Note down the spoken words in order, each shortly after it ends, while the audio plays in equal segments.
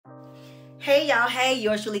Hey y'all, hey,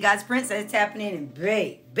 yours truly God's Princess tapping in and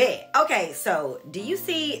baby. Okay, so do you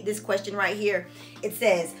see this question right here? It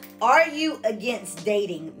says, are you against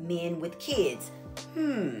dating men with kids?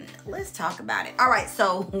 Let's talk about it. All right,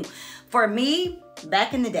 so for me,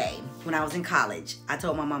 back in the day when I was in college, I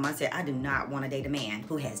told my mom, I said, I do not want to date a man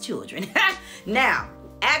who has children. Now,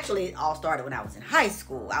 actually, it all started when I was in high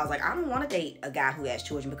school. I was like, I don't want to date a guy who has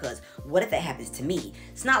children because what if that happens to me?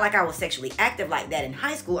 It's not like I was sexually active like that in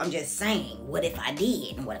high school. I'm just saying, what if I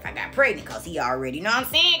did? And what if I got pregnant? Because he already, you know what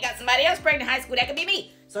I'm saying, got somebody else pregnant in high school. That could be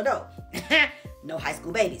me. So no, no high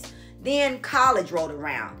school babies. Then college rolled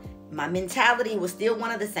around. My mentality was still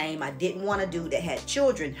one of the same. I didn't want a dude that had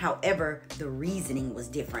children. However, the reasoning was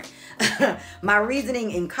different. My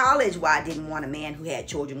reasoning in college why I didn't want a man who had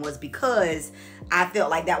children was because I felt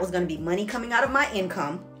like that was going to be money coming out of my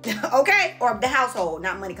income. Okay? Or the household.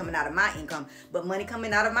 Not money coming out of my income, but money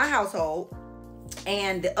coming out of my household.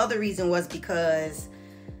 And the other reason was because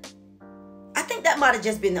I think that might have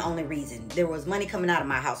just been the only reason. There was money coming out of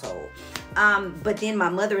my household. But then my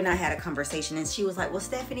mother and I had a conversation and she was like, well,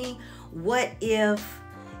 Stephanie, what if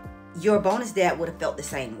your bonus dad would have felt the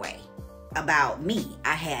same way about me?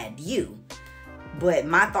 I had you. But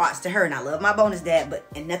my thoughts to her, and I love my bonus dad,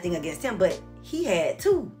 and nothing against him, but he had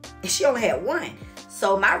two and she only had one.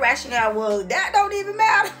 So my rationale was, that don't even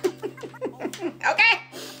matter. Okay?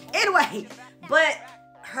 Anyway, but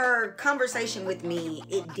her conversation with me,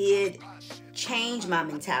 it did change my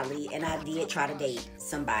mentality, and I did try to date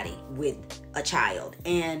somebody with a child,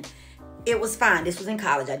 and it was fine. This was in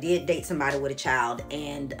college. I did date somebody with a child,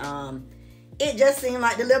 and it just seemed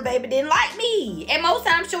like the little baby didn't like me, and most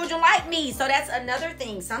times children like me. So that's another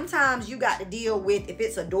thing. Sometimes you got to deal with, if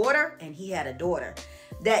it's a daughter and he had a daughter,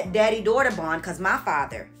 that daddy-daughter bond, because my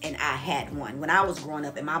father and I had one when I was growing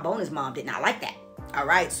up, and my bonus mom did not like that. All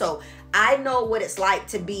right, so I know what it's like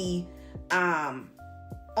to be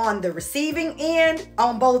on the receiving end,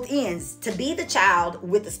 on both ends, to be the child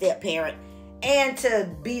with the step parent and to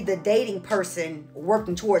be the dating person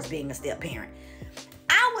working towards being a step parent.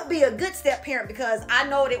 I would be a good step parent because I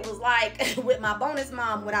know what it was like with my bonus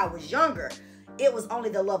mom when I was younger. It was only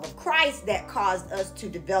the love of Christ that caused us to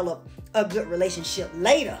develop a good relationship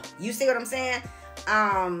later. You see what I'm saying?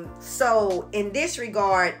 So in this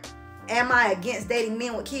regard, am I against dating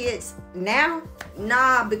men with kids now?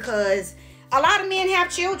 Nah, because a lot of men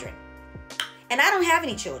have children. And I don't have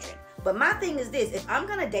any children. But my thing is this. If I'm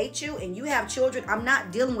going to date you and you have children, I'm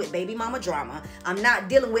not dealing with baby mama drama. I'm not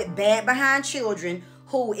dealing with bad behind children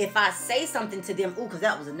who, if I say something to them, because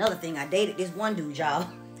that was another thing. I dated this one dude, y'all.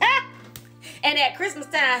 And at Christmas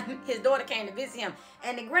time, his daughter came to visit him.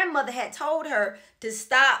 And the grandmother had told her to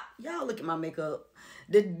stop. Y'all look at my makeup.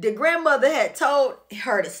 The grandmother had told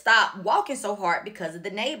her to stop walking so hard because of the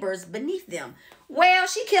neighbors beneath them. Well,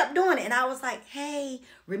 she kept doing it. And I was like, hey,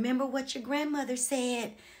 remember what your grandmother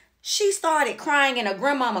said? She started crying and her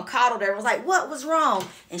grandmama coddled her and was like, what was wrong?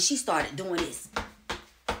 And she started doing this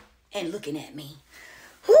and looking at me.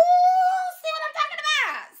 Whoo, see what I'm talking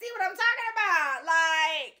about? See what I'm talking about?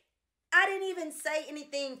 Like, I didn't even say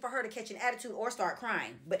anything for her to catch an attitude or start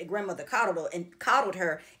crying. But the grandmother coddled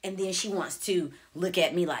her, and then she wants to look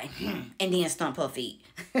at me like, and then stomp her feet.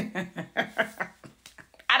 I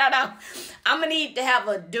don't know. I'm going to need to have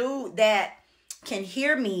a dude that can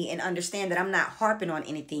hear me and understand that I'm not harping on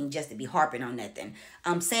anything just to be harping on nothing.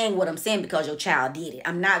 I'm saying what I'm saying because your child did it.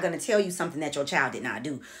 I'm not going to tell you something that your child did not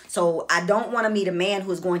do. So I don't want to meet a man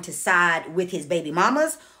who's going to side with his baby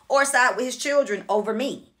mamas or side with his children over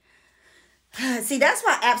me. See, that's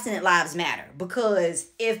why abstinent lives matter. Because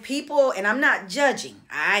if people, and I'm not judging,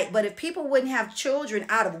 all right, but if people wouldn't have children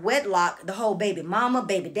out of wedlock, the whole baby mama,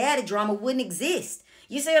 baby daddy drama wouldn't exist.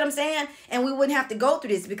 You see what I'm saying? And we wouldn't have to go through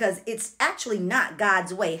this because it's actually not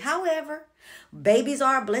God's way. However, babies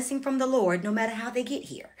are a blessing from the Lord no matter how they get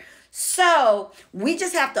here. So we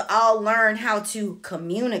just have to all learn how to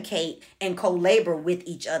communicate and co-labor with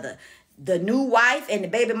each other. The new wife and the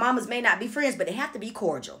baby mamas may not be friends, but they have to be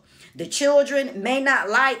cordial. The children may not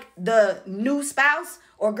like the new spouse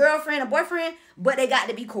or girlfriend or boyfriend, but they got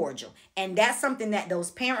to be cordial. And that's something that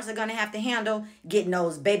those parents are going to have to handle, getting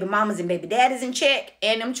those baby mamas and baby daddies in check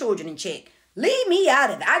and them children in check. Leave me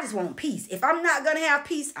out of it. I just want peace. If I'm not going to have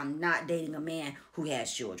peace, I'm not dating a man who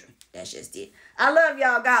has children. That's just it. I love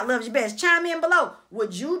y'all. God loves you best. Chime in below.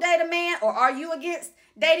 Would you date a man, or are you against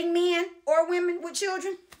dating men or women with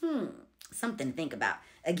children? Something to think about.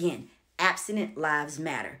 Again, abstinent lives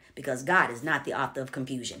matter because God is not the author of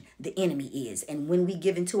confusion. The enemy is. And when we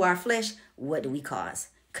give into our flesh, what do we cause?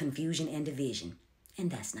 Confusion and division. And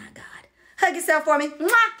that's not God. Hug yourself for me.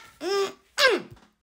 Mwah!